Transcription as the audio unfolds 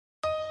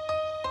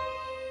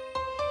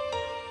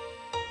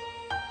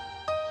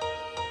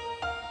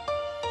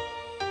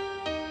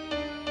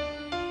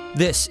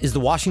This is the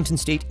Washington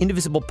State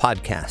Indivisible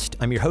Podcast.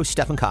 I'm your host,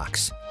 Stephen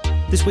Cox.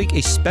 This week,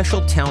 a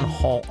special town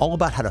hall all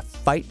about how to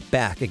fight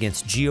back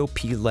against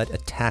GOP-led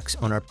attacks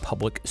on our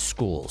public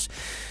schools.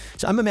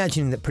 So I'm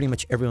imagining that pretty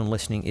much everyone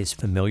listening is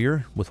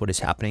familiar with what is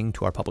happening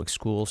to our public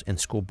schools and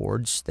school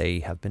boards. They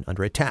have been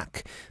under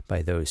attack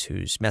by those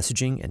whose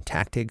messaging and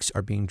tactics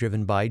are being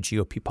driven by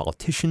GOP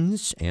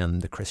politicians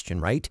and the Christian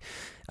right,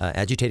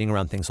 agitating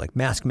around things like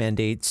mask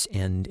mandates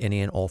and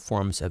any and all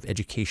forms of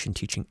education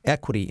teaching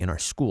equity in our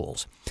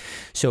schools.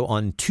 So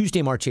on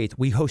Tuesday, March 8th,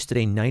 we hosted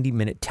a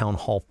 90-minute town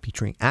hall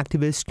featuring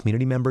activists,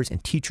 community members,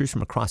 and teachers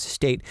from across the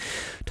state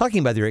talking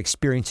about their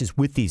experiences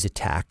with these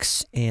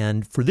attacks.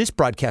 And for this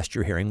broadcast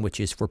you're hearing, which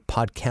is for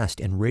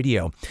podcast and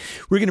radio,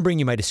 we're going to bring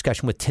you my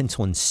discussion with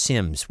Tinselyn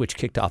Sims, which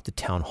kicked off the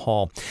town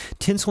hall.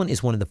 Tinselyn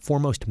is one of the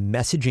foremost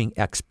messaging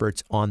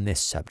experts on this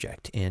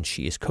subject, and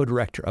she is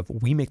co-director of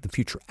We Make the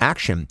Future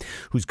Action,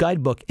 whose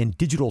guidebook and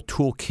digital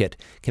toolkit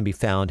can be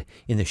found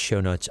in the show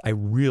notes. I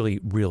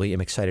really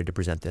am excited to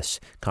present this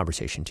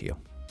conversation to you.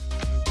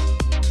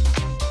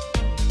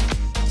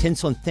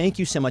 Tinselyn, thank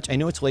you so much. I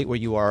know it's late where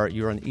you are.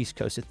 You're on the East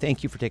Coast, so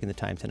thank you for taking the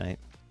time tonight.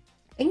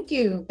 Thank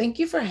you. Thank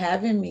you for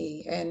having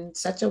me, and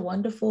such a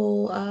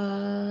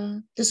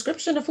wonderful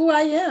description of who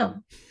I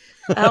am.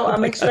 I'll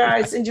make sure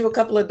I send you a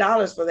couple of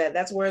dollars for that.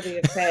 That's worthy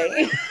of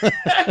pay.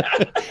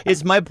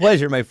 It's my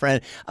pleasure, my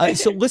friend.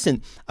 So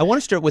listen, I want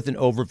to start with an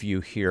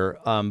overview here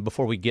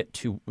before we get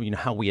to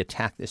how we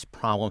attack this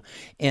problem.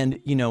 And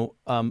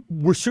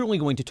we're certainly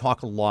going to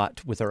talk a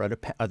lot with our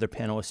other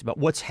panelists about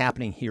what's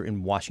happening here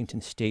in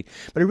Washington State.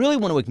 But I really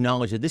want to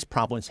acknowledge that this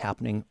problem is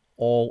happening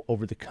all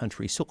over the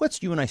country. So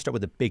you and I start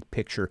with the big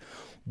picture.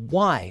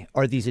 Why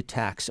are these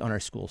attacks on our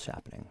schools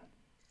happening?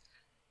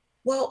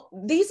 Well,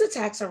 these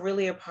attacks are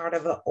really a part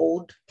of an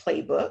old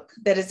playbook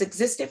that has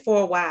existed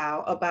for a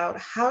while about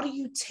how do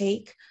you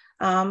take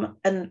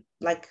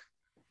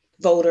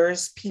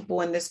voters,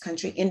 people in this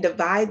country, and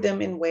divide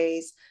them in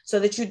ways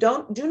so that you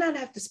do not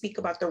have to speak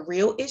about the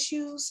real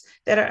issues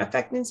that are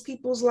affecting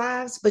people's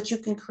lives, but you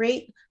can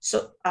create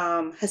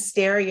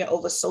hysteria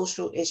over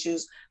social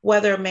issues,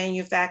 whether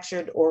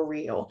manufactured or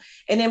real.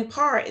 And in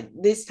part,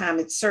 this time,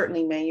 it's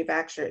certainly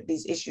manufactured,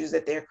 these issues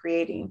that they're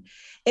creating.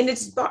 And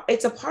it's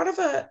a part of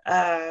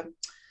a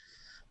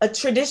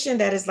tradition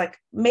that is like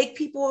make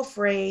people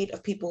afraid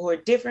of people who are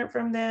different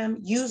from them,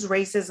 use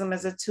racism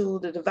as a tool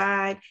to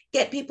divide,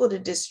 get people to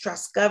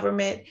distrust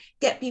government,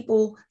 get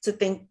people to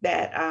think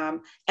that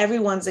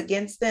everyone's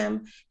against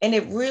them. And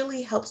it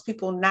really helps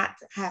people not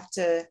have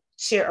to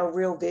share a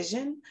real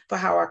vision for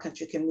how our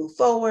country can move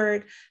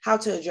forward, how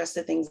to address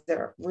the things that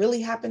are really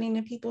happening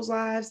in people's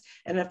lives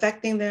and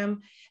affecting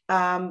them.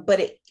 But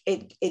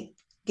it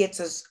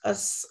gets a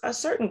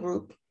certain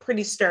group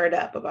pretty stirred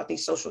up about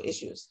these social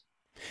issues.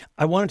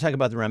 I want to talk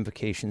about the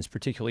ramifications,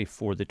 particularly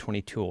for the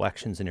 22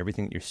 elections and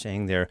everything that you're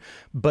saying there.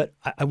 But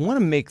I want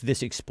to make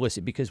this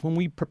explicit because when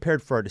we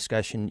prepared for our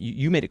discussion,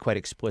 you made it quite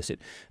explicit.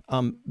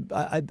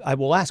 I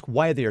will ask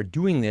why they are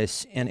doing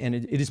this. And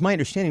it is my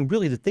understanding,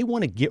 really, that they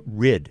want to get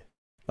rid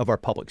of our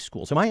public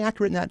schools. Am I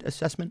accurate in that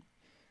assessment?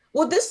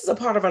 Well, this is a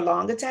part of a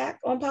long attack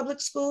on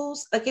public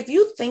schools. Like if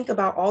you think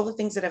about all the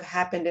things that have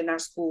happened in our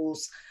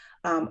schools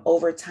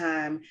over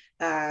time,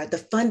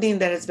 the funding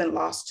that has been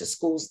lost to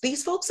schools.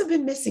 These folks have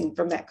been missing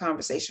from that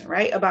conversation,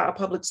 right? About our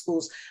public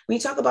schools. When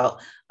you talk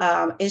about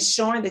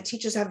ensuring that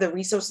teachers have the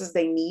resources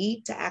they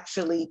need to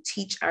actually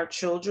teach our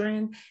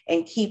children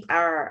and keep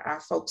our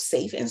folks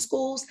safe in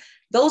schools,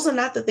 those are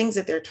not the things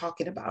that they're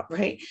talking about,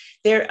 right?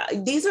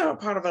 These are a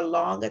part of a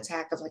long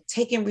attack of like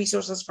taking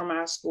resources from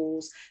our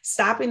schools,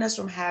 stopping us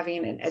from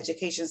having an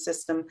education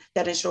system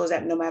that ensures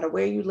that no matter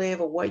where you live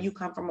or where you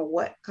come from or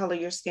what color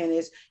your skin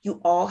is, you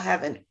all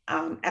have an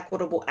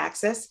equitable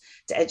access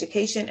to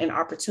education and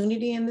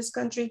opportunity in this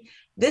country.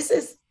 This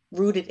is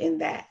rooted in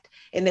that.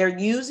 And they're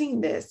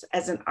using this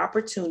as an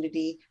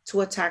opportunity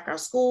to attack our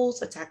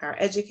schools, attack our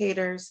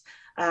educators,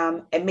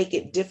 and make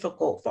it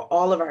difficult for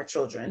all of our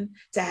children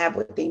to have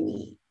what they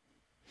need.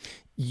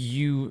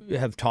 You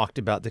have talked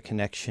about the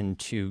connection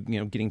to,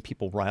 getting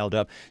people riled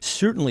up.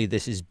 Certainly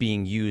this is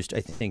being used,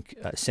 I think,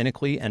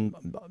 cynically, and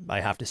I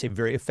have to say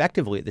very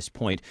effectively at this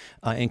point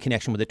in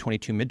connection with the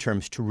 22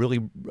 midterms to really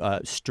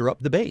stir up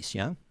the base,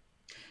 yeah?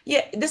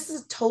 Yeah, this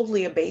is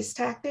totally a base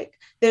tactic.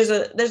 There's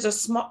a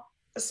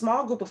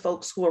small group of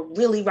folks who are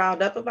really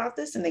riled up about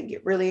this, and they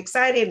get really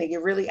excited and they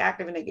get really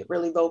active and they get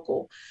really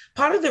vocal.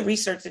 Part of the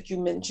research that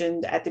you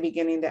mentioned at the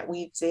beginning that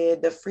we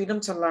did, the Freedom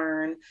to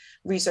Learn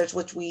research,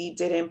 which we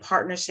did in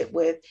partnership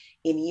with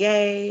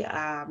NEA,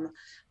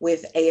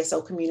 with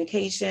ASO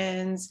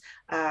Communications,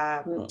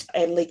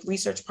 and Lake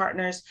Research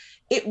Partners,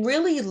 it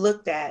really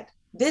looked at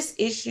this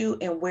issue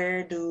and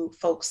where do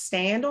folks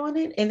stand on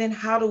it? And then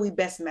how do we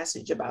best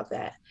message about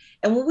that?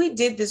 And when we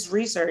did this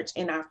research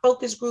in our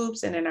focus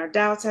groups and in our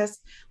Dow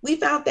tests, we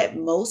found that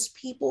most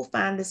people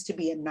find this to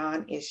be a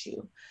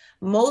non-issue.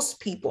 Most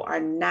people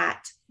are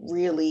not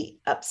really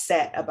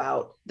upset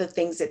about the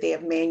things that they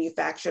have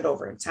manufactured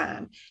over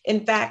time.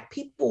 In fact,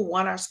 people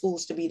want our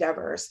schools to be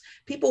diverse.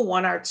 People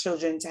want our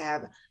children to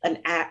have an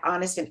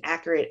honest and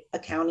accurate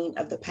accounting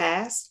of the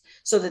past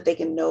so that they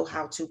can know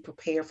how to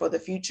prepare for the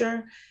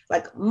future.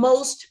 Like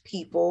most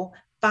people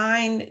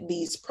find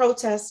these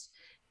protests,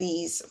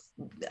 these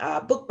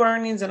book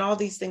burnings, and all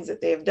these things that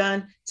they have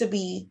done to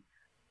be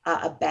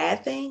a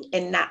bad thing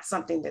and not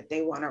something that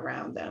they want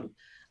around them.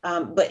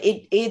 But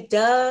it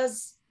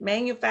does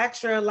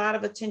manufacture a lot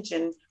of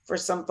attention for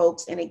some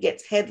folks, and it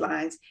gets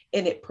headlines,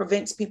 and it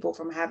prevents people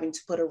from having to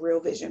put a real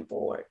vision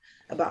forward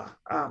about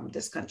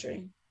this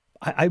country.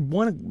 I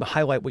want to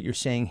highlight what you're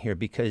saying here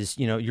because,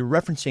 you're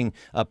referencing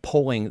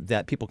polling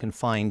that people can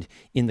find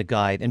in the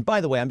guide. And by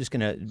the way, I'm just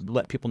going to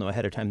let people know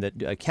ahead of time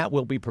that Kat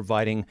will be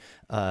providing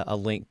a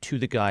link to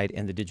the guide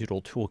and the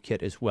digital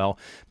toolkit as well.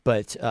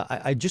 But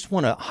I just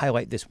want to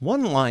highlight this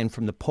one line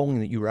from the polling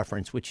that you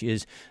referenced, which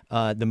is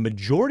the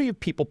majority of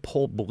people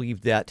polled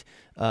believe that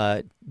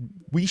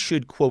we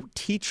should, quote,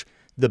 teach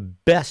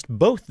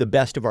both the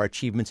best of our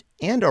achievements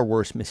and our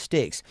worst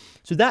mistakes.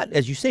 So that,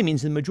 as you say,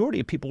 means the majority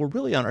of people were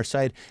really on our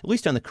side, at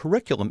least on the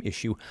curriculum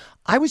issue.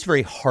 I was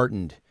very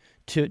heartened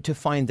to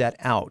find that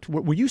out.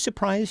 Were you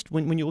surprised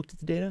when you looked at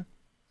the data?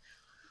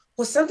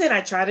 Well, something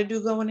I try to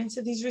do going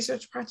into these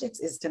research projects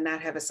is to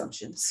not have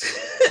assumptions.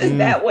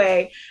 That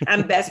way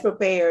I'm best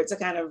prepared to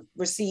kind of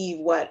receive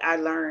what I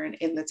learn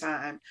in the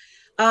time.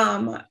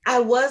 I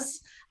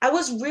was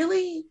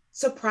really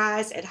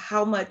surprised at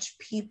how much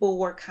people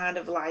were kind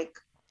of like,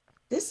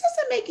 this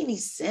doesn't make any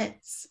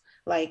sense.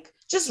 Like,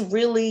 just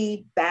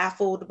really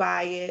baffled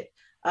by it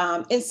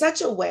in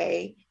such a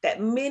way that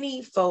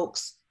many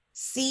folks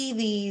see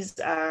these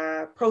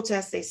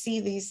protests, they see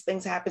these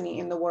things happening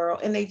in the world,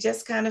 and they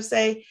just kind of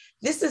say,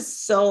 this is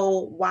so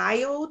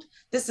wild,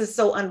 this is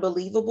so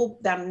unbelievable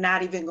that I'm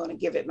not even going to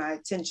give it my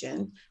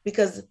attention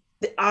because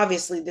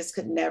obviously this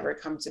could never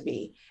come to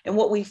be. And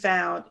what we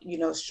found,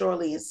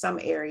 surely in some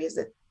areas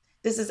that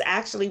this has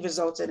actually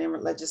resulted in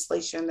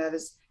legislation that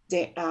is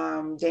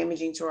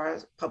damaging to our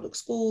public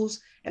schools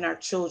and our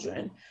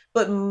children.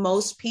 But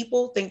most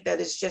people think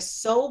that it's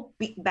just so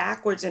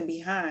backwards and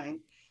behind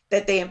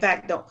that they in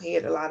fact don't pay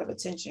it a lot of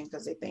attention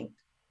because they think,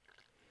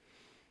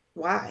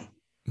 why?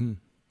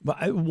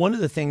 Well, one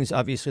of the things,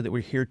 obviously, that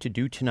we're here to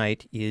do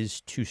tonight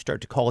is to start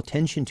to call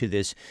attention to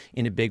this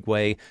in a big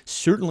way,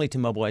 certainly to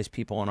mobilize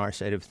people on our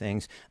side of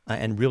things,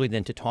 and really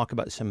then to talk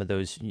to some of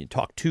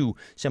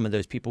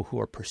those people who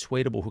are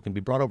persuadable, who can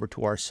be brought over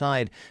to our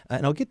side.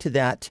 And I'll get to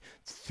that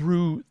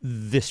through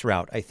this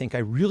route. I think I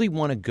really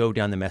want to go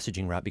down the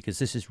messaging route because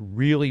this is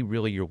really,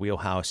 really your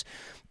wheelhouse.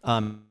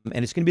 And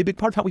it's going to be a big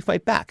part of how we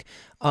fight back.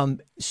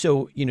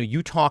 So,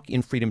 you talk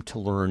in Freedom to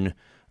Learn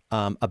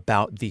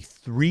about the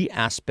three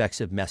aspects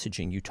of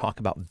messaging. You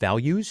talk about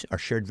values, our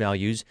shared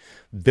values,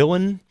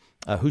 villain,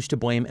 who's to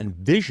blame, and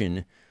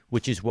vision,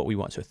 which is what we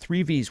want. So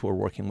 3 V's we're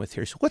working with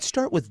here. So let's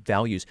start with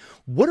values.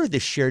 What are the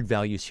shared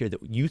values here that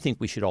you think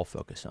we should all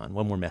focus on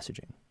when we're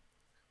messaging?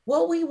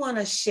 What we want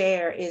to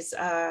share is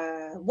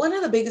one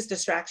of the biggest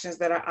distractions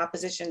that our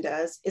opposition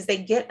does is they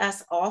get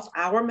us off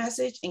our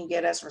message and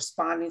get us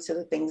responding to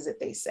the things that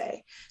they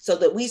say, so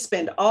that we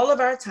spend all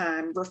of our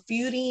time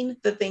refuting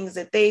the things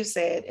that they've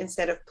said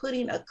instead of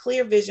putting a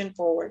clear vision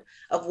forward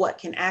of what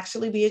can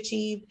actually be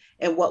achieved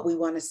and what we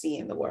want to see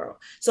in the world.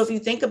 So if you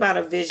think about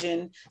a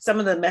vision, some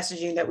of the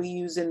messaging that we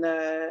use in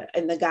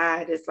the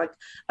guide is like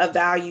a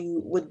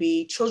value would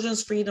be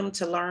children's freedom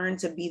to learn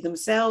to be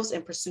themselves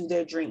and pursue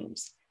their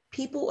dreams.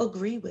 People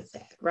agree with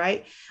that,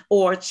 right?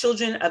 Or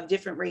children of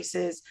different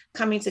races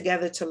coming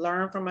together to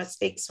learn from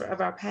mistakes of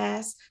our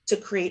past to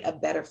create a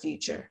better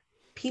future.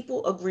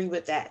 People agree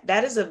with that.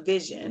 That is a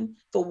vision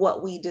for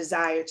what we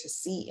desire to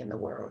see in the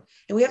world.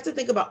 And we have to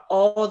think about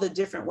all the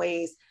different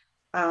ways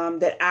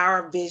that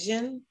our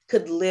vision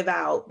could live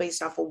out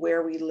based off of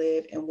where we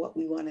live and what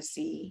we want to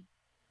see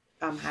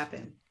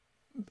happen.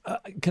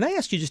 Can I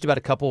ask you just about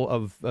a couple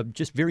of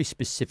just very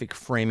specific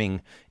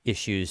framing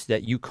issues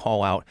that you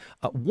call out?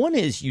 One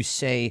is you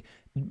say,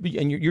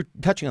 and you're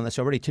touching on this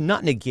already, to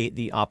not negate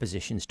the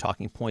opposition's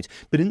talking points,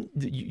 but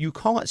you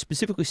call out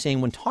specifically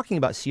saying when talking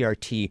about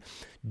CRT,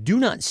 do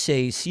not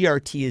say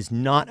CRT is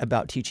not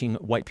about teaching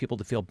white people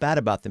to feel bad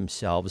about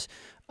themselves.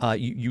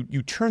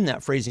 You turn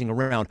that phrasing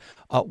around.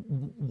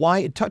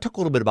 Why? Talk a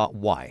little bit about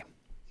why.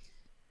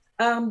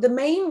 The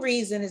main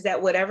reason is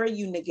that whatever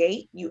you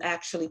negate, you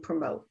actually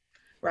promote.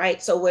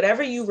 Right? So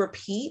whatever you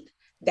repeat,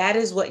 that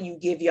is what you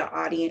give your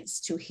audience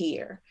to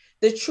hear.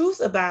 The truth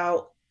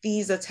about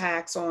these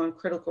attacks on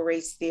critical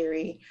race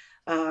theory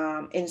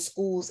in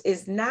schools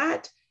is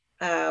not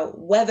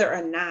whether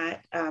or not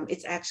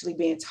it's actually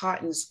being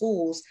taught in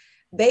schools.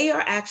 They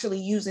are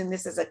actually using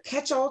this as a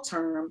catch-all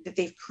term that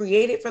they've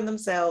created for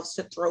themselves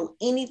to throw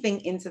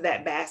anything into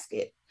that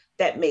basket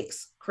that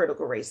makes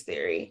critical race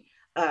theory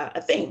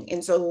a thing.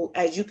 And so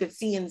as you could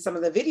see in some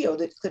of the video,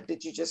 the clip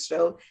that you just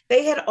showed,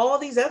 they had all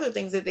these other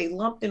things that they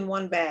lumped in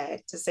one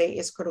bag to say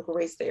it's critical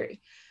race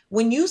theory.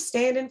 When you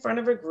stand in front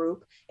of a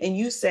group and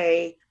you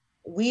say,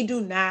 we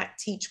do not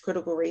teach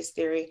critical race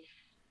theory,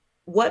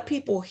 what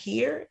people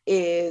hear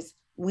is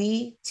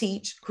we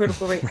teach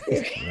critical race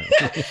theory,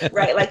 Right.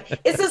 right? Like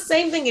it's the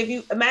same thing. If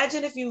you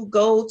imagine if you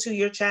go to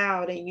your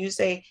child and you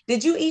say,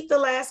 "Did you eat the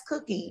last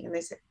cookie?" And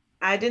they say,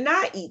 "I did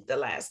not eat the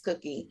last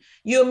cookie."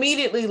 You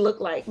immediately look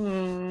like,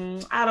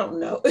 I don't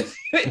know.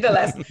 The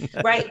last,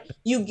 right?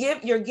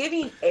 You're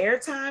giving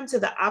airtime to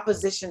the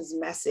opposition's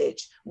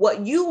message.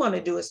 What you want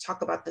to do is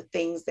talk about the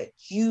things that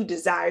you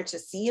desire to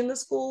see in the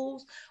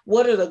schools.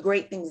 What are the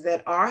great things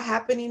that are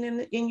happening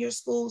in your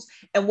schools?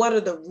 And what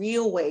are the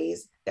real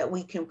ways that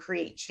we can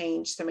create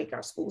change to make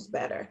our schools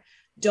better?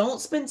 Don't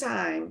spend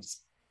time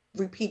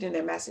repeating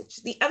their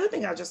message. The other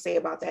thing I'll just say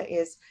about that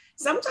is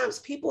sometimes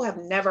people have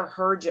never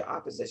heard your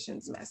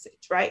opposition's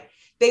message, right?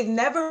 They've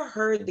never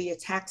heard the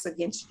attacks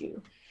against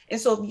you.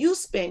 And so if you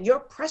spend your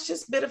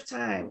precious bit of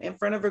time in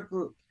front of a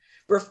group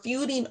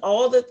refuting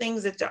all the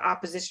things that your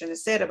opposition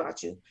has said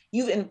about you,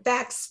 you've in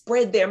fact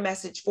spread their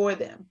message for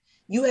them.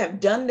 You have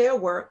done their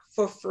work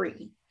for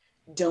free.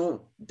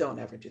 Don't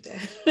ever do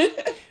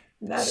that.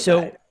 Not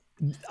So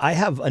I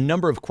have a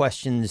number of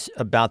questions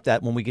about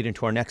that when we get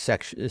into our next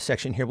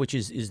section here, which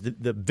is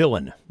the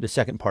villain. The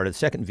second part of the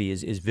second V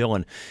is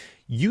villain.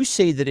 You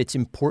say that it's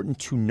important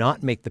to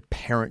not make the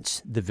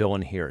parents the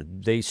villain here.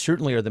 They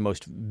certainly are the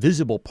most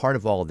visible part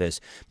of all of this,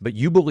 but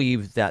you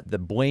believe that the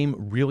blame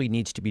really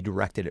needs to be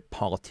directed at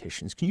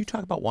politicians. Can you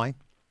talk about why?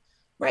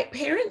 Right.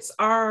 Parents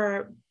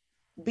are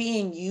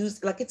being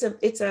used like it's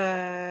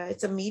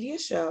a media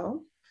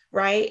show,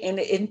 right?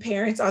 And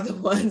parents are the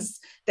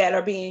ones that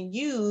are being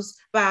used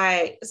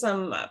by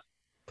some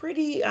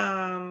pretty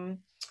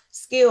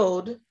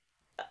skilled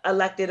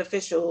elected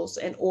officials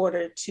in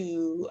order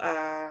to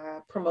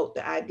promote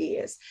the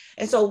ideas.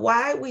 And so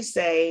why we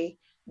say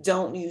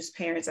don't use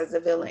parents as a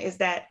villain is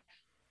that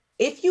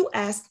if you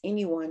ask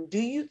anyone, do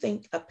you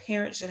think a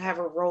parent should have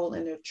a role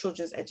in their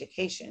children's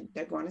education?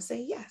 They're going to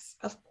say yes,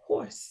 of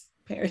course.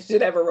 Parents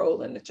should have a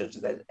role in the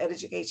children's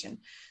education.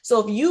 So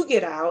if you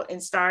get out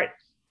and start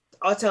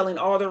telling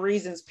all the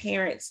reasons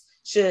parents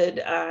should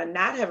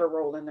not have a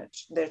role in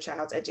their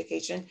child's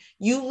education,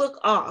 you look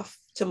off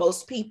to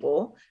most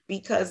people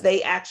because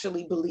they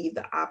actually believe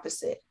the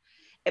opposite.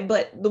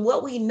 But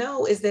what we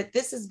know is that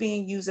this is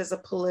being used as a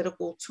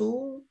political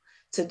tool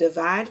to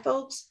divide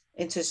folks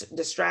and to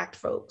distract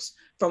folks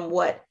from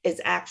what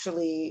is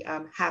actually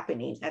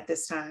happening at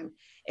this time.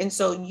 And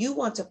so you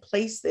want to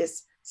place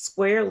this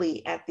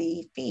squarely at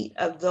the feet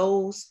of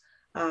those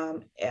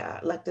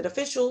elected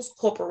officials,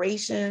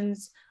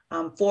 corporations,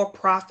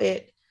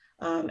 for-profit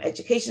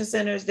education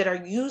centers that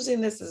are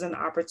using this as an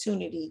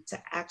opportunity to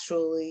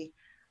actually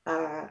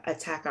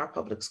attack our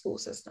public school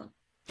system.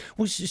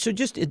 Well, so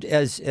just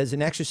as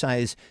an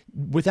exercise,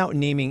 without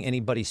naming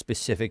anybody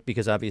specific,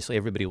 because obviously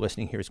everybody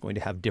listening here is going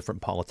to have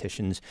different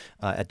politicians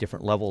at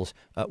different levels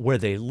where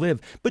they live.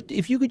 But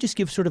if you could just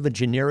give sort of a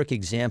generic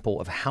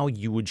example of how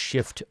you would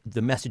shift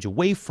the message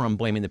away from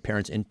blaming the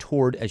parents and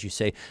toward, as you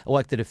say,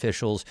 elected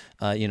officials,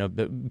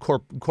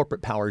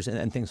 corporate powers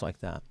and things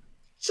like that.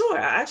 Sure.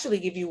 I'll actually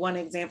give you one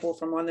example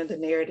from one of the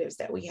narratives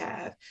that we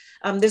have.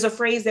 There's a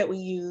phrase that we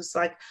use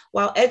like,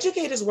 while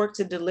educators work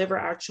to deliver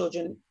our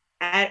children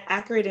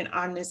accurate and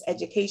honest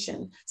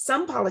education,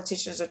 some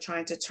politicians are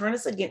trying to turn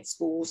us against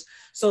schools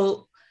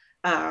so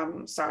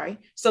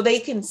they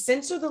can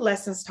censor the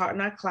lessons taught in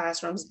our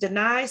classrooms,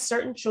 deny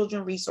certain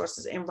children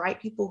resources, and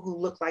write people who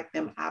look like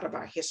them out of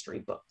our history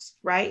books,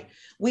 right?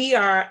 We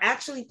are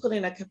actually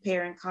putting a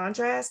compare and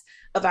contrast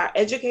of our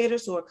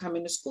educators who are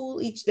coming to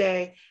school each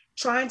day,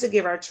 trying to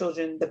give our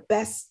children the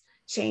best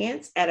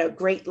chance at a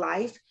great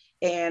life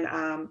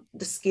and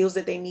the skills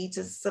that they need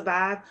to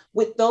survive,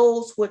 with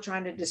those who are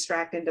trying to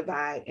distract and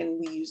divide. And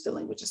we use the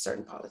language of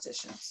certain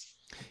politicians.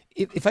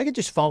 If I could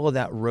just follow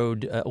that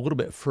road a little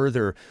bit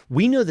further,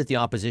 we know that the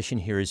opposition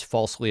here is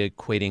falsely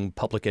equating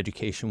public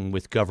education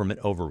with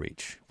government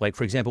overreach. Like,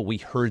 for example, we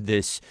heard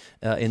this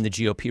in the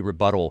GOP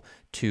rebuttal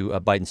to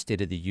Biden's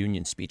State of the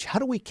Union speech. How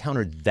do we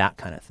counter that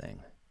kind of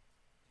thing?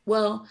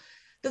 Well,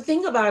 the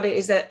thing about it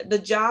is that the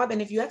job, and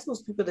if you ask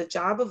most people, the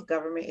job of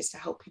government is to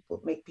help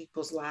people make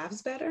people's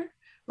lives better,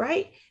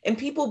 right? And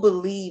people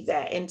believe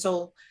that. And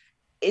so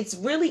it's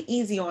really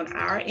easy on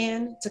our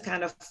end to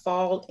kind of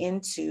fall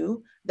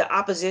into the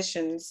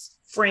opposition's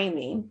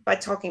framing by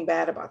talking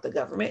bad about the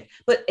government.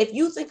 But if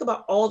you think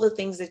about all the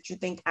things that you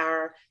think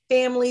our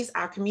families,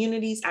 our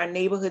communities, our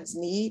neighborhoods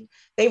need,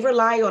 they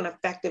rely on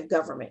effective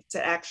government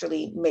to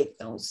actually make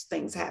those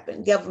things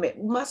happen.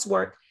 Government must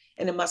work,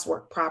 and it must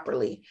work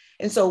properly.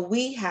 And so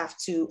we have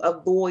to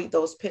avoid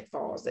those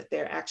pitfalls that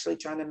they're actually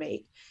trying to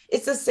make.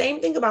 It's the same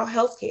thing about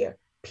healthcare.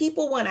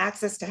 People want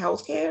access to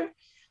healthcare,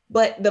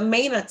 but the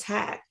main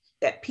attack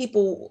that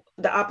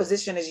the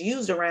opposition is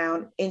used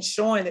around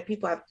ensuring that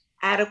people have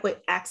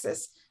adequate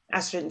access.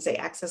 I shouldn't say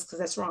access because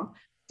that's wrong.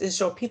 To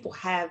ensure people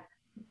have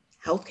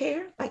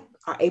healthcare, like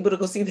are able to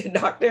go see their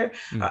doctor,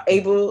 are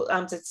able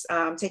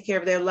to take care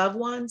of their loved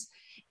ones,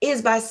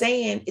 is by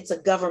saying it's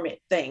a government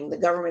thing. The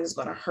government is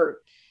going to hurt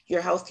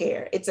your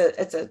healthcare. It's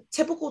a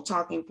typical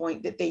talking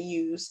point that they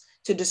use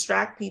to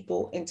distract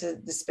people and to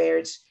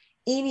disparage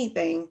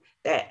anything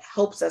that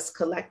helps us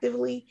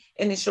collectively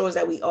and ensures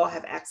that we all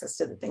have access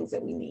to the things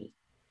that we need.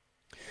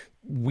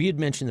 We had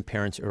mentioned the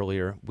parents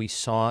earlier. We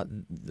saw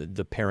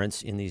the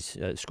parents in these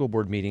school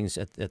board meetings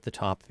at the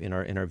top in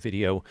our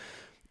video.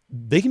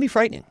 They can be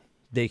frightening.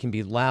 They can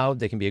be loud.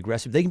 They can be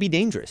aggressive. They can be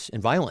dangerous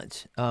and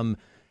violent.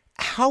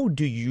 How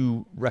do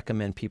you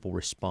recommend people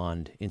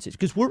respond in such?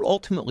 Because we're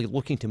ultimately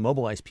looking to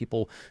mobilize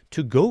people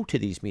to go to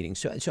these meetings.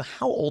 So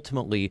how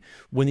ultimately,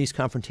 when these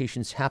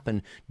confrontations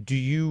happen, do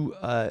you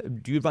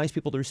advise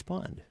people to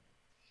respond?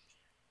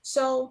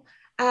 So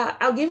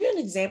I'll give you an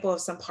example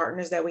of some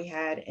partners that we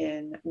had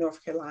in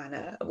North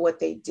Carolina of what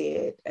they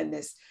did. And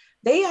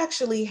they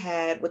actually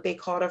had what they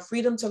called a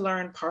Freedom to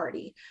Learn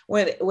party,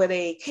 where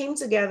they came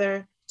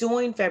together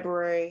during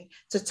February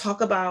to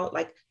talk about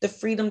like the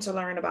freedom to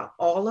learn about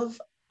all of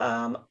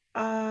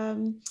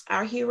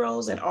our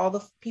heroes and all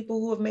the people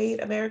who have made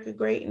America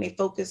great. And they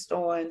focused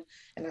on,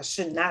 and I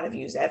should not have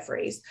used that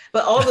phrase,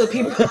 but all the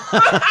people,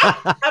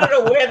 I don't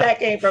know where that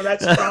came from.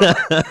 That's trauma.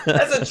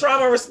 That's a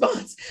trauma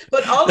response.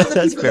 But all of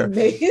the people that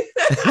made,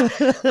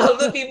 all of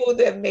the people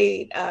that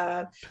made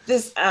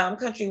this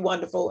country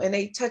wonderful. And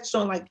they touched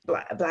on like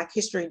Black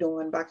History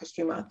during Black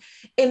History Month.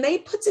 And they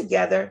put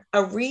together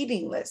a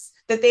reading list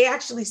that they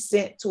actually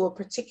sent to a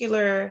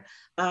particular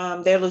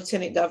their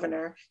lieutenant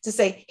governor to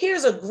say,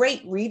 here's a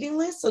great reading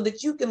list so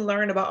that you can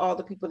learn about all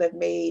the people that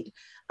made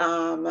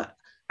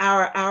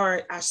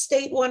our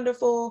state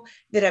wonderful,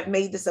 that have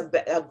made this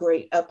a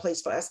great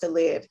place for us to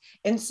live.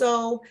 And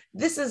so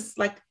this is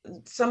like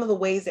some of the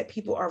ways that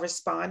people are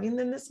responding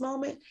in this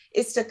moment,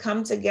 is to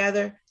come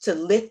together to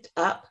lift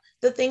up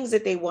the things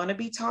that they want to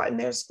be taught in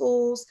their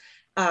schools.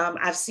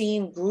 I've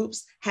seen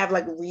groups have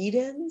like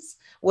read-ins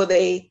where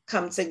they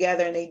come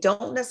together and they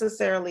don't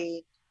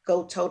necessarily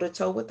go toe to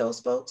toe with those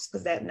folks,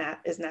 because that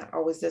is not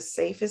always the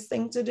safest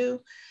thing to do,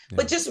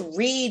 but just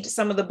read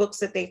some of the books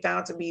that they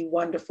found to be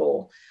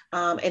wonderful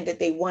and that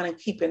they want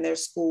to keep in their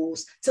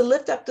schools, to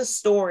lift up the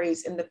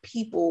stories and the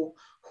people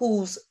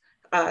whose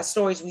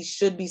stories we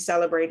should be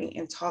celebrating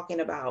and talking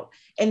about.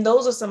 And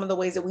those are some of the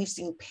ways that we've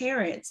seen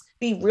parents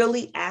be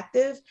really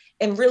active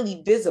and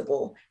really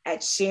visible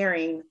at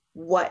sharing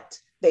what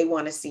they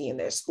want to see in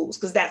their schools,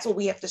 because that's what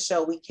we have to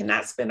show. We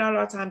cannot spend all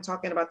our time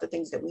talking about the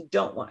things that we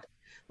don't want.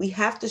 We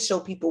have to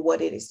show people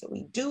what it is that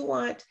we do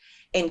want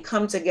and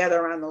come together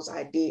around those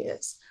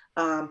ideas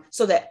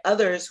so that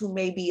others who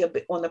may be a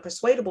bit on the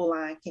persuadable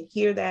line can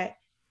hear that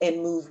and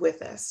move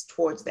with us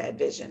towards that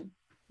vision.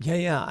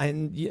 Yeah.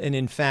 And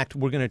in fact,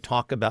 we're going to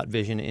talk about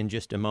vision in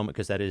just a moment,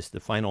 because that is the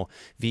final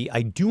V.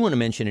 I do want to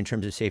mention, in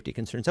terms of safety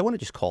concerns, I want to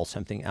just call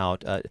something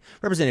out.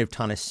 Representative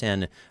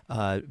Tinselyn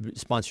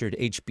sponsored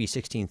HB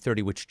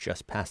 1630, which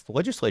just passed the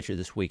legislature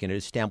this week, and it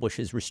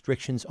establishes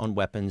restrictions on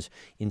weapons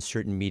in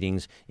certain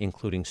meetings,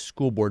 including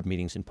school board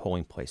meetings and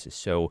polling places.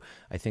 So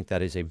I think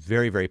that is a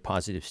very, very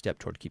positive step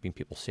toward keeping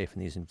people safe in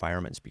these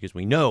environments, because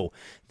we know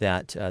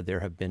that there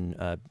have been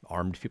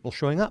armed people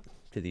showing up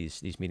to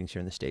these meetings here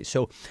in the state.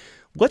 So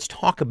let's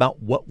talk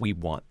about what we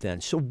want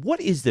then. So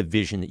what is the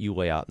vision that you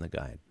lay out in the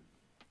guide?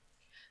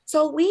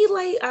 So we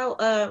lay out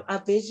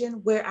a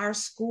vision where our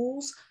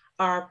schools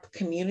are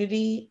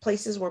community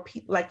places where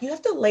people, like, you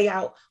have to lay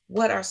out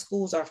what our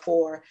schools are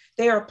for.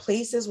 They are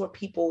places where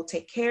people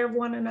take care of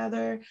one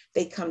another,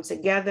 they come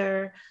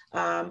together,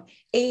 and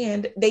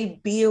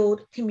they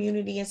build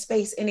community and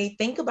space, and they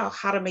think about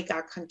how to make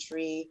our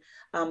country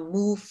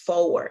move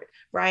forward,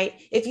 right?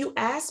 If you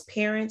ask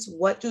parents,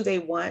 what do they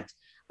want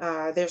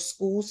their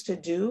schools to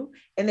do?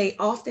 And they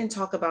often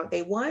talk about,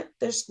 they want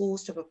their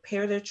schools to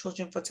prepare their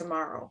children for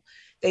tomorrow.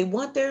 They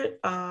want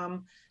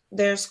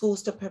their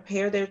schools to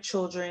prepare their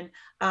children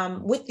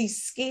with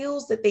these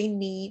skills that they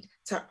need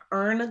to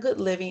earn a good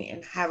living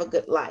and have a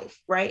good life,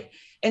 right?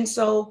 And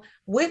so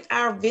with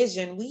our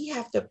vision, we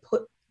have to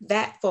put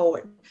that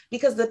forward,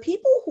 because the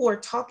people who are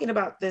talking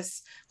about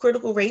this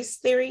critical race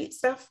theory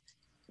stuff,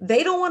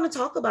 they don't want to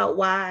talk about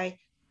why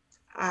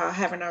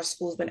haven't our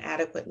schools been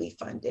adequately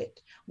funded?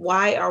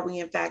 Why are we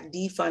in fact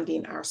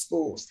defunding our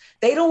schools?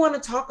 They don't want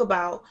to talk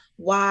about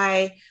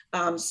why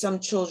some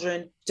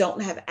children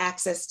don't have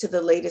access to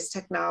the latest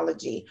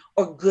technology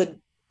or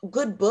good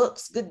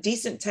books, good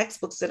decent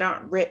textbooks that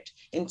aren't ripped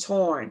and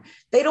torn.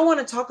 They don't want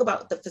to talk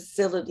about the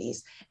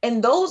facilities.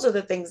 And those are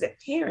the things that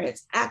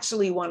parents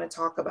actually want to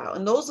talk about.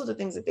 And those are the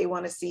things that they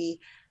want to see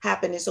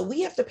happen. And so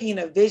we have to paint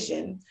a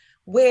vision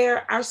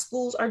where our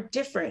schools are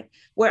different,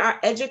 where our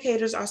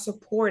educators are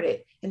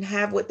supported and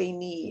have what they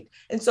need.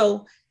 And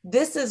so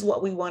this is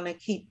what we want to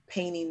keep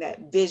painting,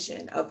 that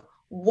vision of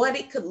what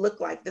it could look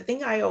like. The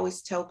thing I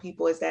always tell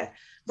people is that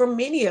for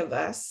many of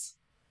us,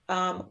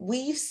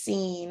 we've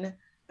seen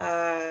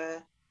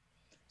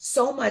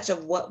so much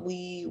of what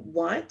we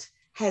want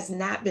has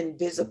not been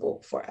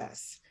visible for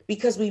us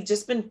because we've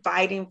just been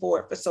fighting for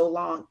it for so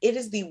long. It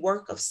is the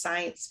work of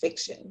science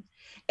fiction.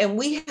 And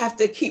we have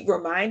to keep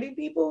reminding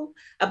people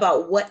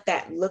about what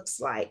that looks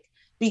like,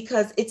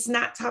 because it's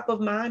not top of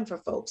mind for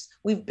folks.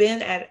 We've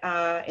been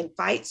in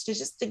fights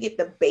to get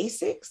the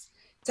basics,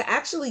 to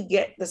actually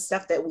get the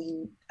stuff that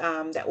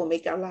that will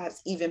make our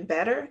lives even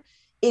better.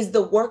 is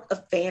the work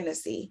of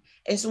fantasy.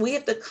 And so we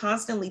have to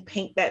constantly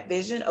paint that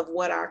vision of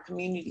what our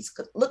communities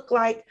could look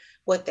like,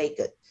 what they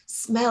could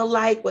smell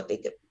like, what they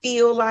could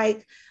feel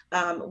like,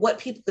 what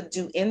people could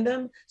do in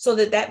them, so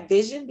that that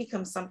vision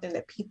becomes something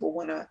that people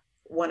want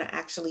to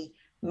actually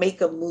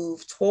make a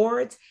move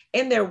towards,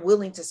 and they're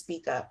willing to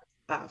speak up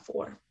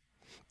for.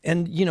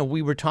 And,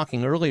 we were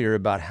talking earlier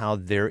about how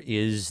there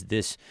is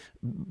this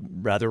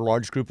rather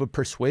large group of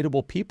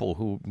persuadable people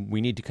who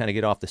we need to kind of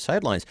get off the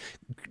sidelines.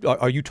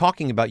 Are you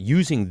talking about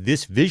using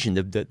this vision,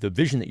 the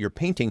vision that you're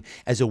painting,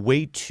 as a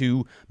way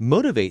to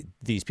motivate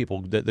these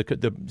people,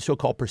 the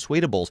so-called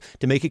persuadables,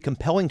 to make it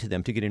compelling to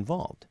them to get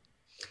involved?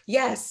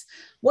 Yes.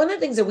 One of the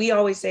things that we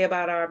always say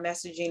about our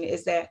messaging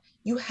is that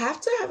you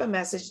have to have a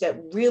message that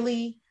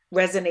really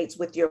resonates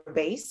with your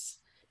base.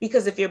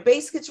 Because if your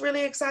base gets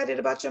really excited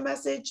about your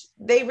message,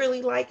 they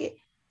really like it,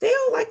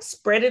 they'll like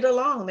spread it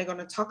along. They're going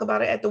to talk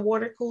about it at the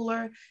water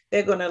cooler.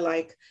 They're going to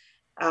like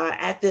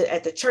at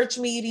the church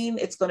meeting,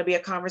 it's going to be a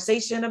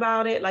conversation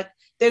about it. Like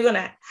they're going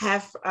to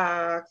have,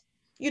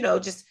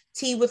 just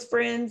tea with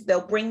friends.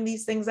 They'll bring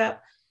these things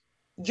up.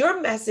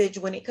 Your message,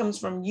 when it comes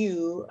from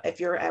you,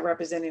 if you're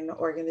representing an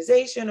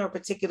organization or a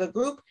particular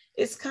group,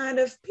 it's kind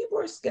of, people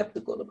are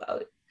skeptical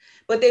about it,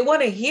 but they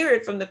want to hear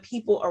it from the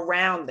people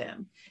around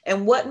them.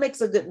 And what makes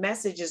a good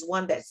message is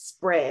one that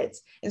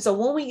spreads. And so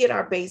when we get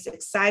our base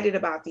excited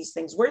about these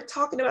things, we're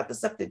talking about the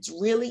stuff that's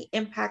really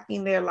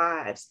impacting their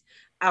lives,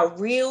 a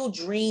real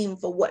dream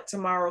for what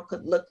tomorrow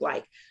could look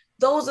like.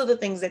 Those are the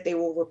things that they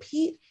will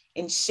repeat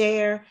and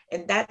share.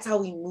 And that's how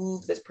we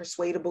move this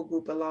persuadable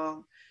group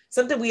along.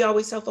 Something we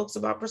always tell folks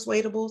about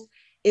persuadables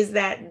is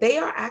that they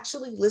are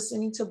actually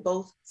listening to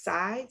both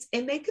sides,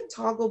 and they can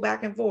toggle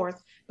back and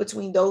forth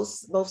between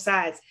both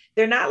sides.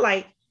 They're not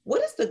like,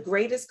 what is the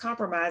greatest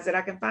compromise that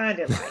I can find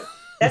in life?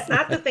 That's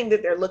not the thing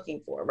that they're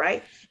looking for,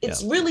 right?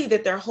 It's really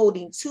that they're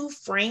holding two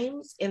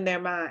frames in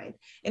their mind.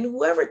 And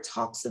whoever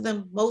talks to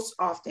them most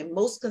often,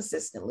 most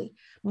consistently,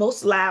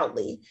 most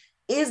loudly,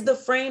 is the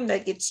frame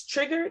that gets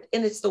triggered,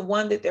 and it's the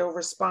one that they'll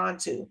respond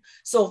to.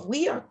 So if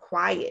we are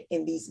quiet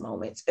in these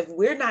moments, if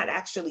we're not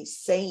actually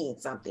saying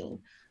something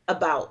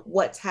about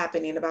what's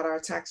happening, about our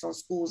attacks on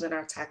schools and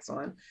our attacks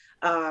on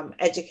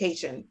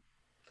education,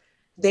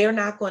 they're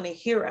not going to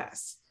hear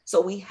us.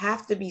 So we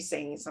have to be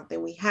saying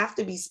something. We have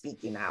to be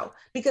speaking out,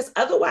 because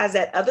otherwise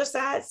that other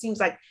side seems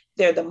like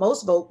they're the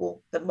most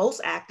vocal, the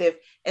most active,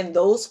 and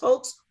those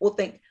folks will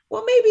think,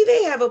 well, maybe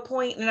they have a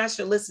point and I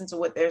should listen to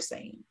what they're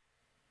saying.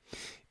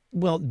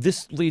 Well,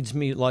 this leads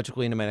me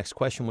logically into my next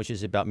question, which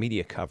is about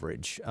media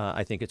coverage.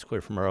 I think it's clear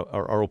from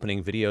our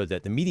opening video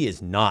that the media is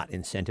not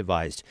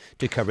incentivized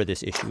to cover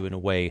this issue in a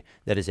way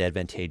that is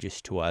advantageous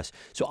to us.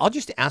 So I'll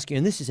just ask you,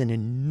 and this is an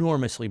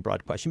enormously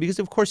broad question, because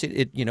of course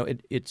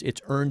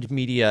it's earned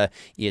media,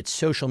 it's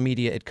social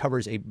media, it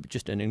covers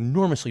just an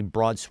enormously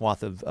broad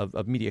swath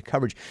of media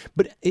coverage.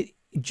 But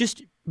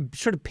just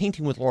sort of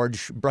painting with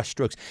large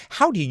brushstrokes,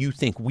 how do you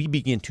think we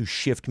begin to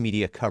shift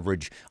media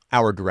coverage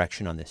our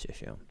direction on this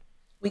issue?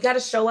 We got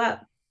to show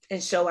up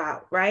and show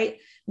out, right?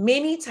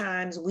 Many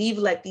times we've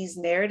let these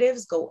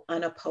narratives go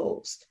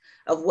unopposed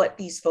of what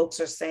these folks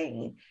are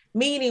saying,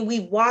 meaning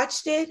we've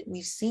watched it,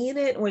 we've seen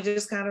it, and we're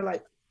just kind of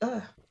like,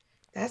 ugh,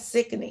 that's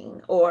sickening,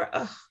 or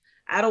ugh,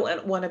 I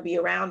don't want to be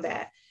around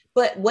that.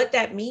 But what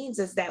that means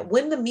is that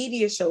when the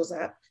media shows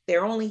up,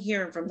 they're only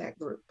hearing from that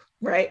group,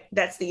 right?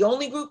 That's the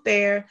only group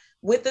there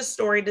with a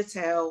story to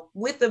tell,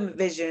 with a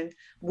vision,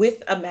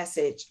 with a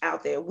message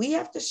out there. We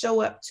have to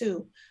show up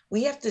too.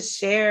 We have to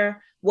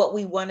share what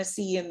we want to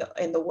see in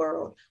the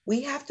world.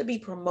 We have to be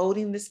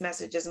promoting this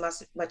message as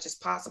much as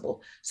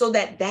possible, so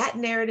that that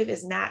narrative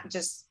is not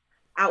just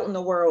out in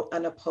the world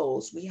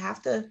unopposed. We have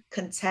to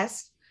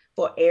contest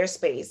for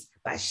airspace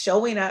by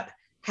showing up,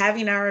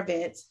 having our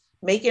events,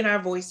 making our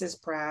voices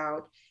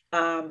proud,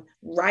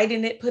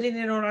 writing it, putting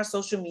it on our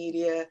social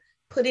media,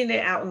 putting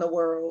it out in the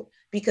world,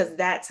 because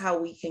that's how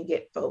we can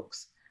get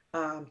folks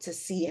to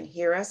see and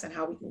hear us, and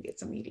how we can get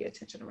some media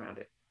attention around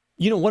it.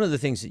 One of the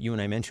things that you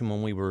and I mentioned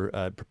when we were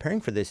preparing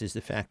for this is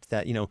the fact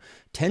that,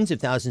 tens of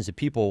thousands of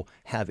people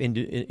have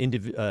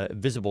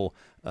visible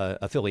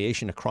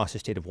affiliation across the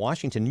state of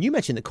Washington. And you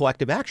mentioned that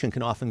collective action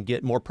can often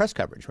get more press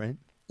coverage, right?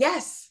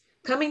 Yes.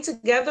 Coming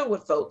together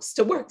with folks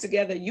to work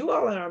together. You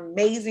all are an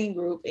amazing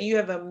group, and you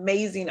have an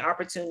amazing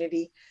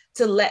opportunity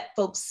to let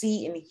folks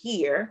see and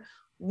hear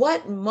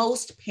what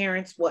most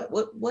parents want,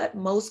 what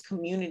most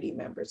community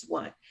members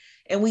want.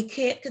 And we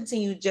can't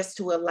continue just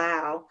to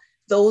allow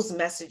those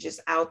messages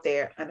out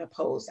there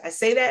unopposed. I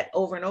say that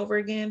over and over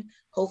again.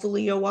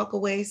 Hopefully you'll walk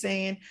away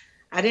saying,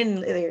 I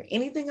didn't hear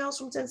anything else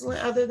from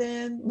Tinselyn other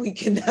than we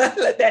cannot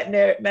let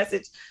that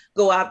message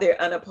go out there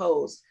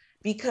unopposed,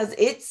 because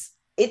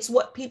it's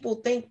what people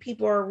think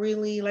people are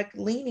really like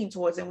leaning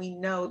towards. And we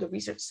know the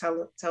research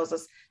tells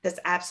us that's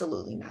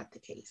absolutely not the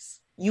case.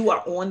 You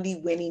are on the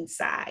winning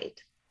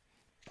side.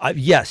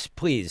 Yes,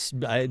 please.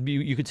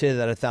 You could say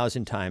that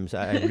 1,000 times.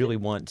 I really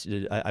want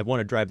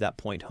to drive that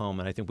point home.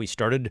 And I think we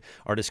started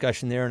our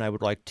discussion there, and I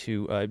would like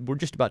to, we're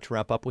just about to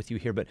wrap up with you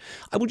here, but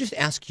I will just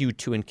ask you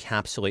to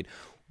encapsulate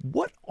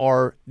What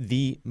are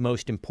the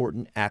most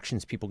important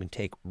actions people can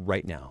take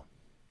right now?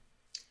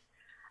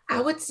 I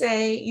would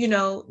say,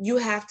 you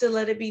have to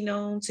let it be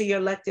known to your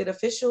elected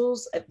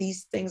officials if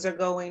these things are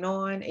going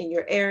on in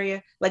your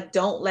area. Like,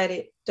 don't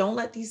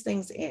let these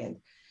things end.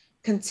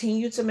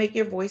 Continue to make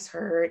your voice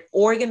heard,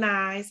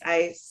 organize.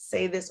 I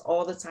say this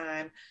all the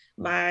time.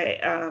 I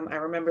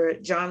remember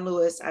John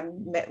Lewis, I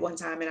met one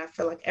time and I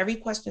feel like every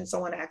question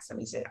someone asked him,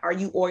 he said, "Are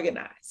you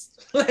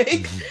organized?"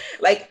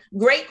 like,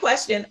 great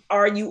question.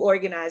 Are you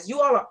organized?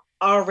 You all are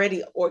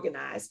already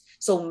organized.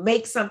 So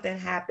make something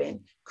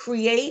happen.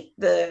 Create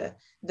the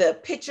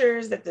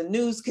pictures that the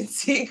news can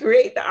see,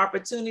 create the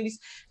opportunities,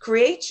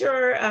 create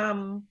your,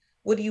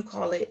 what do you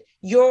call it?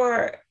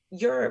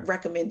 Your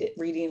recommended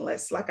reading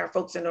list, like our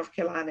folks in North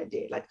Carolina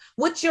did. Like,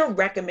 what's your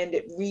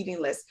recommended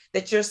reading list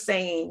that you're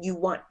saying you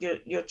want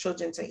your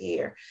children to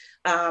hear?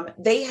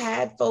 They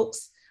had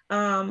folks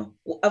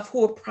of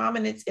who are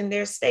prominent in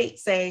their state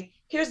say,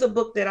 here's a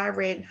book that I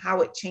read and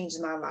how it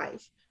changed my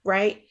life,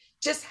 right?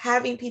 Just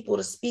having people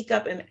to speak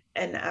up in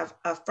an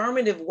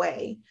affirmative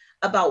way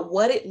about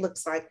what it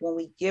looks like when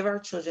we give our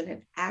children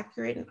an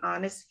accurate and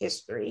honest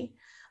history,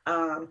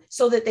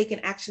 so that they can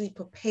actually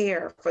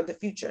prepare for the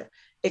future.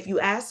 If you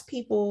ask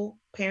people,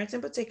 parents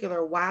in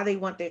particular, why they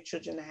want their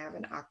children to have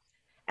an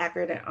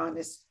accurate and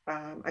honest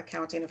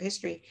accounting of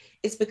history,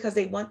 it's because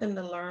they want them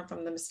to learn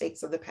from the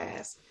mistakes of the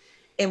past.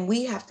 And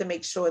we have to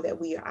make sure that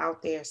we are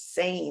out there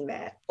saying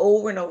that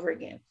over and over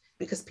again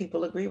because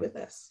people agree with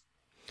us.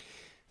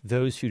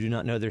 Those who do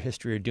not know their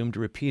history are doomed to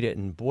repeat it.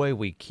 And boy,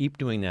 we keep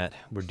doing that.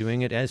 We're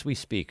doing it as we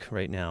speak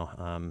right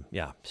now.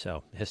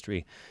 So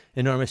history,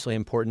 enormously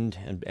important,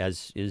 and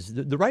as is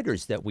the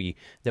writers that we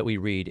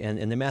read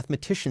and the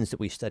mathematicians that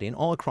we study, and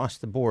all across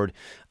the board.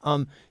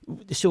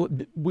 So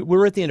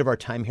we're at the end of our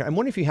time here. I'm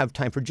wondering if you have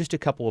time for just a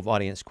couple of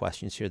audience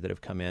questions here that have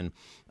come in.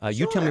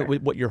 You tell me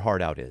what your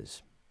heart out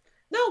is.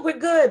 No, we're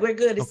good. We're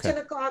good. It's Okay.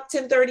 10 o'clock,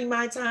 10:30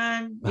 my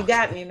time. You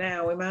got me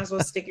now. We might as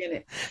well stick in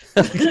it.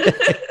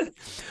 Okay.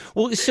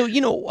 Well, so,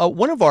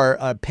 one of our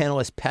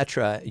panelists,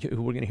 Petra,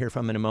 who we're going to hear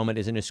from in a moment,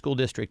 is in a school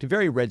district, a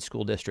very red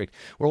school district,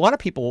 where a lot of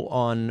people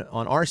on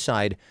our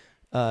side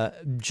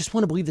just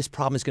want to believe this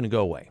problem is going to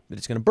go away, that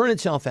it's going to burn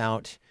itself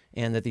out,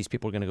 and that these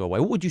people are going to go away.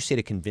 What would you say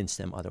to convince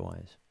them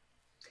otherwise?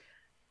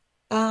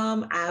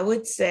 I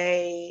would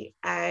say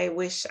I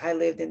wish I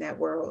lived in that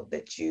world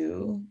that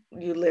you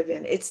live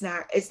in. It's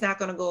not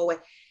going to go away.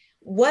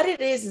 What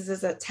it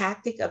is a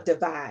tactic of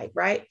divide,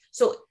 right?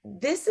 So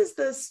this is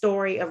the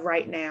story of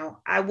right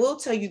now. I will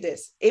tell you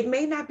this: it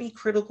may not be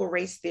critical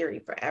race theory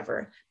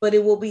forever, but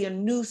it will be a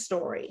new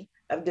story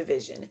of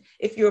division.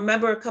 If you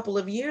remember, a couple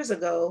of years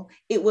ago,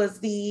 it was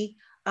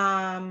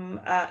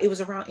it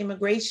was around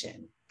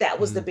immigration. That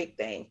was the big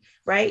thing,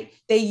 right?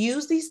 They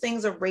use these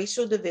things of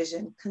racial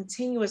division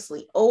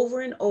continuously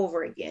over and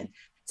over again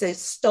to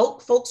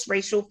stoke folks'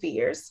 racial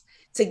fears,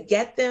 to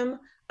get them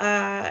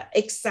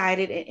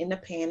excited and in a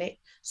panic,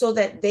 so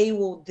that they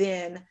will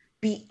then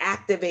be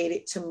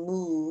activated to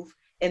move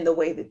in the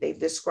way that they've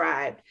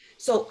described.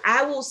 So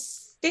I will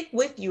stick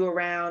with you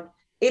around,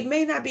 it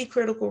may not be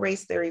critical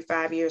race theory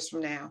 5 years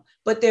from now,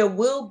 but there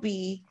will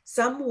be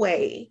some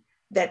way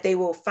that they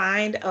will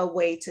find a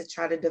way to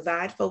try to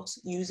divide folks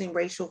using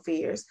racial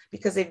fears,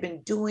 because they've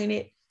been doing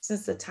it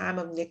since the time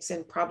of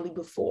Nixon, probably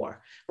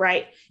before,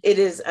 right? It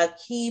is a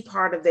key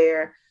part of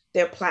their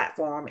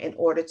platform in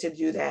order to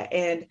do that.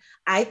 And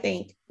I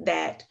think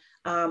that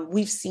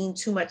we've seen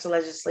too much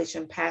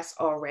legislation pass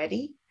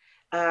already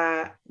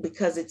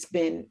because it's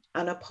been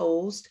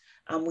unopposed.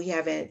 We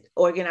haven't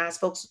organized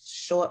folks to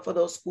show up for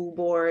those school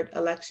board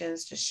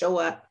elections, to show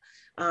up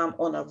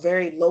on a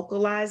very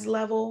localized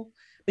level,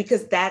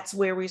 because that's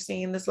where we're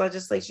seeing this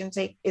legislation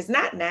take. It's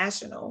not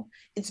national.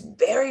 It's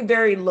very,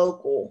 very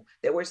local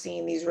that we're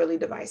seeing these really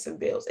divisive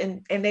bills,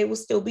 and they will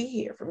still be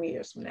here from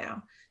years from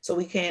now. So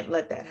we can't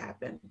let that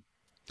happen.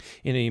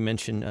 You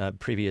mentioned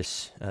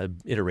previous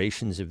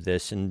iterations of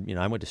this, and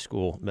I went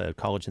to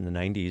college in the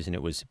 '90s, and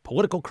it was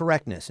political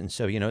correctness, and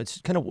so it's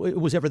kind of, it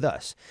was ever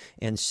thus,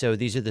 and so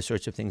these are the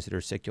sorts of things that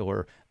are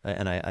cyclical,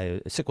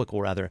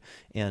 rather.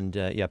 And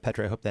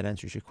Petra, I hope that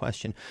answers your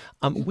question.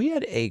 We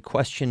had a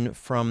question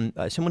from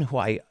someone who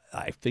I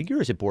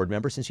figure is a board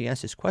member, since he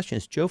asked this question.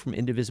 It's Joe from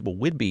Indivisible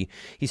Whidbey.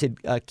 He said,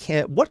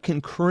 "What can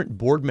current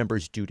board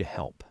members do to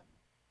help?"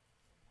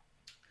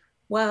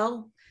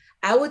 Well,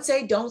 I would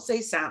say don't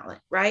stay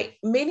silent, right?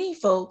 Many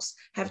folks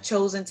have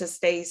chosen to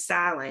stay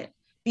silent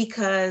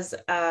because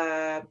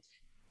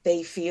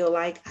they feel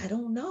like, I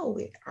don't know,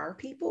 are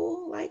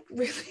people like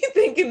really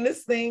thinking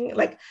this thing?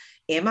 Like,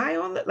 am I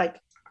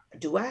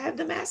do I have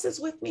the masses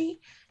with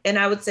me? And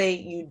I would say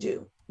you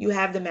do. You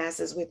have the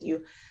masses with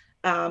you.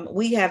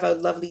 We have a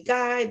lovely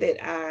guide that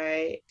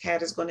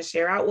Kat is going to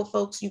share out with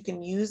folks. You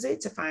can use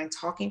it to find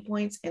talking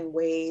points and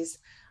ways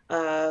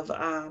of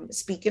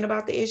speaking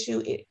about the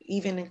issue. It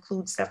even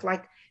includes stuff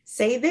like,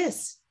 say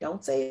this,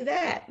 don't say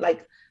that,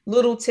 like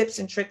little tips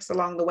and tricks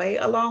along the way,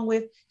 along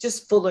with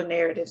just fuller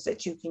narratives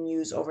that you can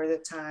use over the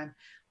time.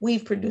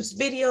 We've produced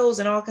videos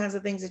and all kinds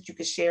of things that you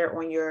could share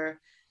on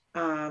your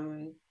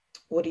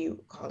what do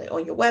you call it,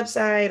 on your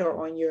website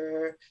or on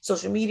your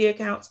social media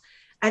accounts.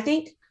 I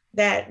think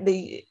that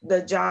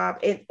the job,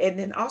 and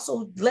then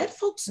also let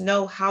folks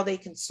know how they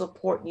can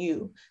support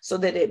you so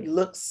that it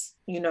looks,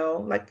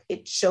 like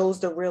it shows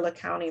the real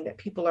accounting that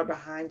people are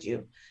behind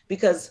you,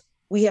 because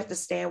we have to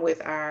stand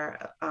with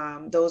our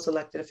those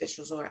elected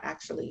officials who are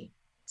actually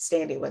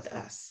standing with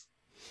us.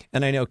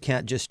 And I know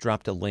Kat just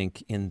dropped a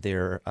link in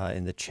there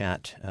in the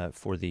chat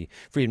for the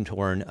Freedom to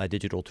Learn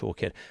digital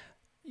toolkit.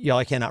 Y'all,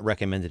 I cannot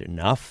recommend it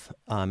enough.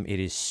 It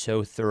is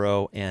so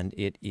thorough, and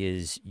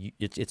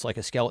it's like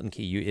a skeleton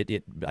key.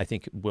 It I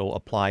think will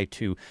apply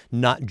to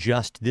not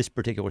just this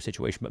particular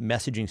situation, but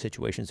messaging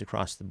situations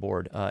across the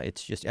board.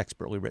 It's just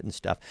expertly written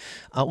stuff.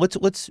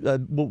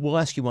 We'll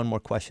ask you one more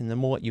question,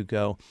 then we'll let you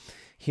go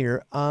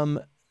here.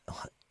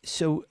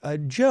 So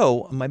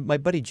Joe, my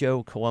buddy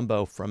Joe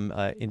Colombo from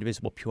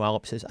Indivisible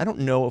Puyallup says, I don't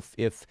know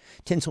if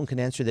Tinselyn can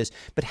answer this,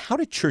 but how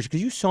did church,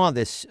 because you saw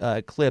this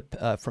clip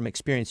from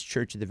Experience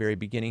Church at the very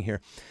beginning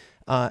here,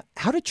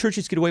 how did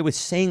churches get away with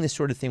saying this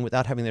sort of thing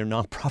without having their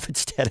nonprofit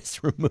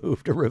status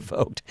removed or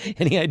revoked?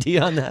 Any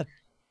idea on that?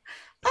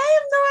 I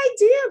have no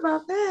idea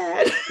about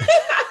that.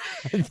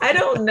 I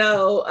don't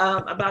know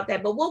about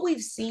that. But what we've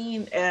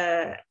seen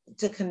to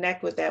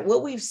connect with that,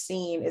 what we've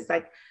seen is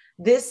like,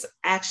 this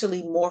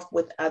actually morphed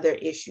with other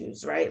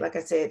issues, right? Like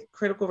I said,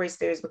 critical race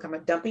theory has become a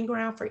dumping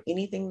ground for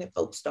anything that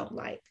folks don't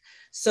like.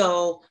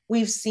 So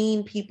we've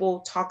seen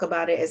people talk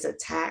about it as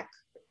attack.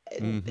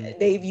 Mm-hmm.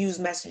 They've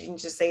used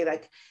messaging to say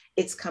like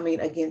it's coming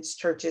against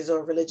churches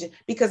or religion,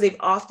 because they've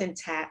often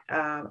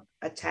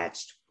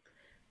attached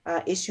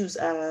issues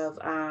of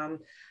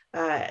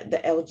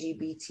the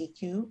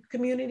LGBTQ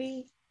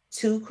community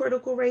to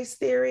critical race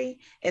theory,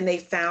 and they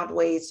found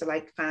ways to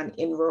like find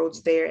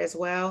inroads there as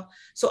well.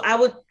 So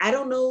I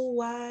don't know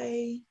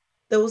why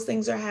those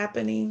things are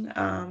happening.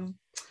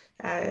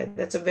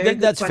 That's a very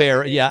good that's question.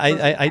 Fair. Yeah,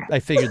 I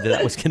figured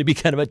that was going to be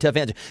kind of a tough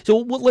answer. So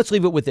let's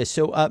leave it with this.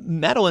 So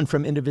Madeline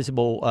from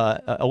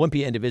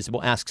Olympia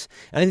Indivisible asks,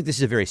 and I think this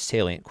is a very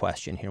salient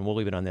question here, and we'll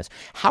leave it on this.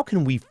 How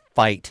can we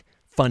fight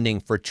funding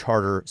for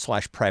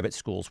charter/private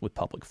schools with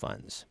public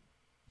funds?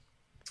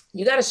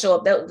 You got to show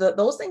up.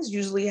 Those things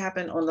usually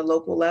happen on the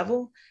local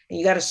level, and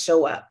you got to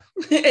show up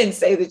and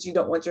say that you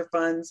don't want your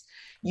funds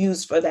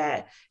used for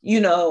that.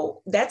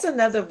 That's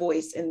another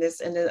voice in this,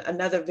 and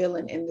another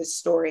villain in this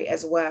story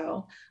as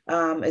well,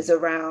 is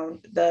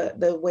around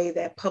the way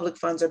that public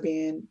funds are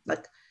being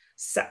like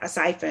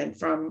siphoned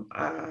from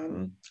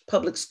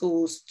public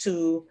schools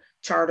to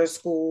charter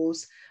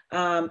schools.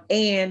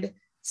 And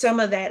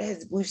some of that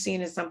we've seen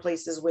in some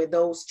places where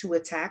those two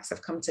attacks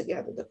have come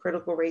together, the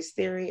critical race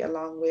theory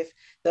along with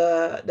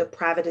the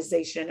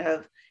privatization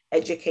of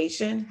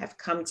education have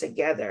come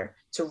together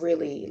to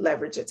really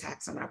leverage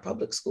attacks on our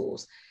public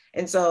schools.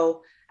 And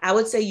so I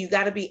would say you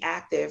got to be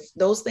active.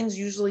 Those things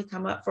usually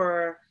come up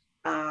for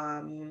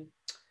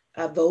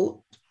a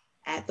vote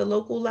at the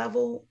local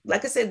level.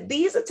 Like I said,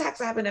 these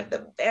attacks happen at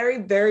the very,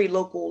 very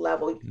local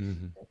level.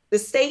 Mm-hmm. The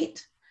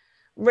state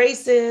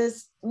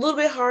races, a little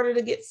bit harder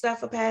to get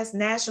stuff passed.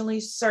 Nationally,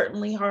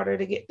 certainly harder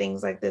to get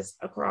things like this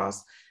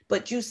across,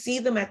 but you see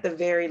them at the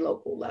very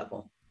local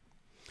level.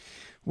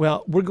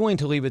 Well, we're going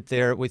to leave it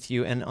there with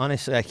you. And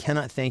honestly, I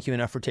cannot thank you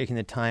enough for taking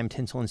the time.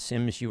 Tinselyn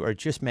Sims, you are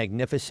just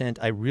magnificent.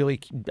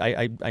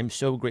 I'm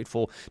so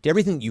grateful to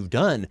everything that you've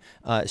done,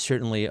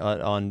 certainly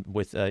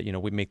with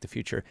We Make the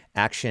Future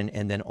Action,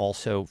 and then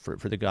also for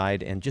the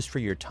guide and just for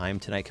your time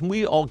tonight. Can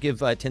we all give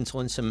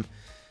Tinselyn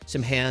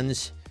some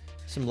hands?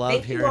 Some love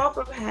Thank here. you all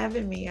for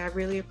having me. I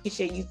really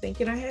appreciate you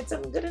thinking I had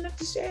something good enough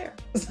to share.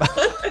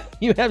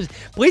 You have.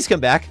 Please come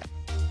back.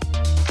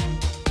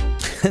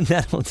 And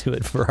that'll do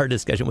it for our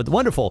discussion with the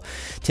wonderful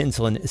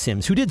Tinselyn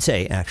Sims, who did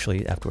say,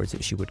 actually, afterwards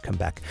that she would come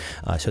back.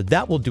 So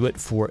that will do it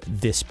for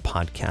this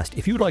podcast.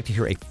 If you would like to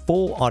hear a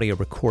full audio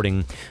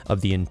recording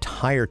of the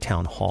entire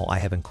town hall, I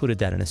have included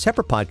that in a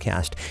separate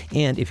podcast.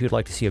 And if you'd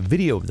like to see a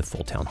video of the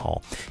full town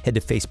hall, head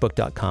to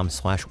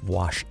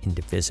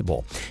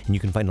facebook.com/washindivisible. And you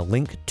can find a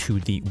link to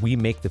the We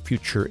Make the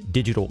Future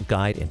digital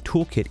guide and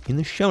toolkit in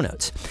the show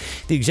notes.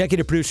 The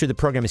executive producer of the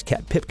program is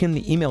Kat Pipkin.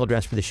 The email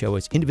address for the show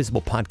is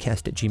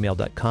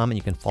indivisiblepodcast@gmail.com. And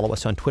you can follow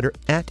us on Twitter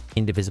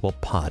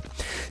 @IndivisiblePod.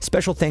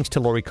 Special thanks to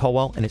Lori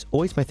Colwell, and as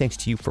always, my thanks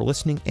to you for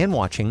listening and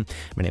watching.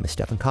 My name is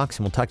Stephen Cox,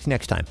 and we'll talk to you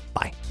next time.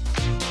 Bye.